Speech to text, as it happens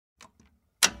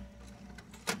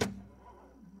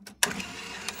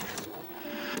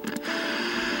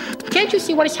can't you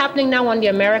see what is happening now on the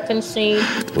American scene?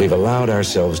 We've allowed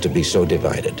ourselves to be so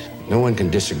divided. No one can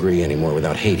disagree anymore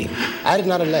without hating. I did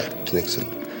not elect Nixon,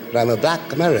 but I'm a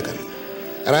black American.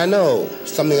 And I know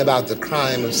something about the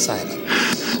crime of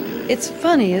silence. It's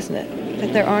funny, isn't it,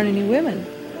 that there aren't any women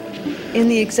in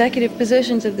the executive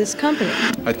positions of this company.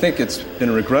 I think it's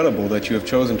been regrettable that you have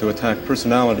chosen to attack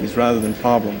personalities rather than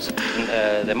problems.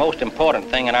 The most important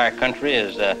thing in our country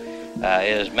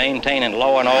is maintaining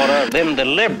law and order. Them the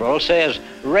liberal says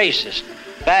racist,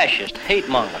 fascist, hate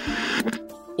monger.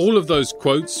 All of those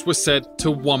quotes were said to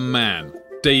one man,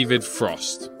 David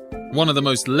Frost, one of the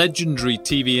most legendary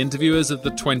TV interviewers of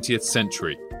the 20th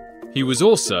century. He was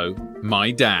also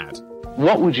my dad.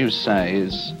 What would you say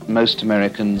is most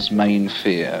Americans' main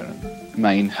fear,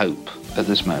 main hope at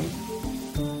this moment?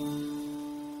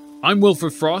 I'm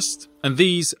Wilfred Frost, and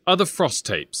these are the Frost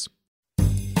Tapes.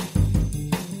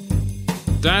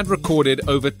 Dad recorded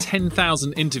over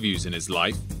 10,000 interviews in his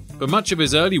life, but much of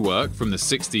his early work from the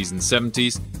 60s and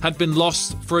 70s had been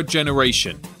lost for a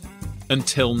generation.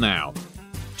 Until now.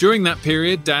 During that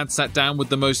period, Dad sat down with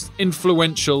the most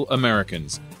influential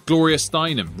Americans: Gloria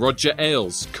Steinem, Roger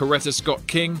Ailes, Coretta Scott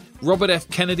King, Robert F.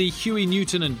 Kennedy, Huey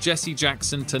Newton and Jesse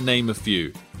Jackson, to name a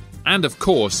few. And of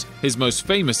course, his most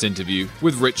famous interview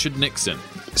with Richard Nixon.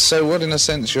 So what in a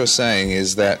sense you're saying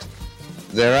is that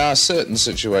there are certain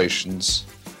situations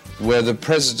where the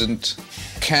president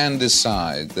can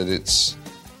decide that it's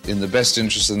in the best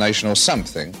interest of the nation or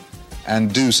something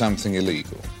and do something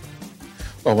illegal.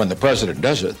 Well, when the president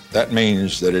does it, that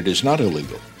means that it is not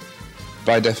illegal.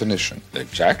 By definition.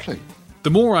 Exactly. The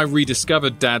more I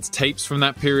rediscovered Dad's tapes from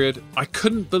that period, I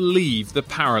couldn't believe the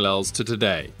parallels to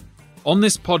today. On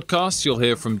this podcast, you'll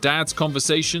hear from Dad's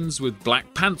conversations with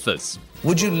Black Panthers.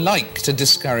 Would you like to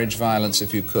discourage violence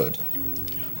if you could?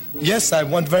 Yes, I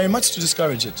want very much to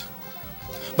discourage it.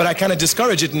 But I cannot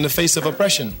discourage it in the face of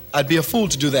oppression. I'd be a fool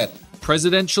to do that.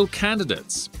 Presidential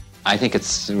candidates. I think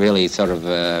it's really sort of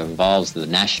involves the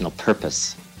national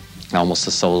purpose, almost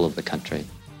the soul of the country.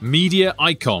 Media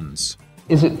icons.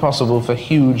 Is it possible for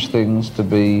huge things to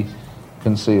be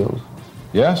concealed?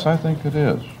 Yes, I think it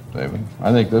is, David.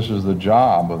 I think this is the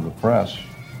job of the press,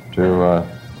 to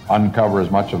uncover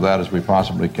as much of that as we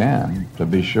possibly can, to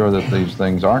be sure that these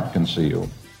things aren't concealed.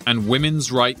 And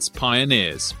women's rights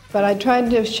pioneers. But I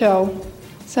tried to show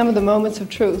some of the moments of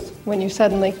truth when you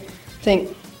suddenly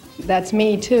think, that's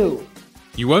me too.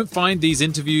 You won't find these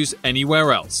interviews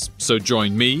anywhere else, so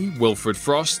join me, Wilfred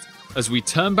Frost, as we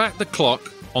turn back the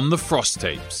clock on the Frost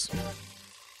Tapes.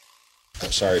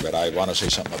 Sorry, but I want to say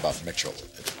something about Mitchell.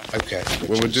 Okay,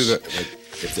 well, we'll do that.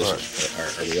 If this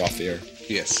are we off the air?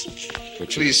 Yes.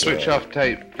 Please switch off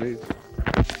tape, please.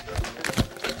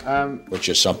 Which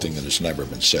is something that has never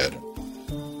been said.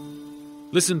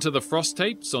 Listen to the Frost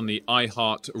Tapes on the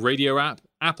iHeart Radio app,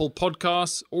 Apple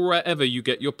Podcasts, or wherever you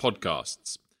get your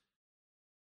podcasts.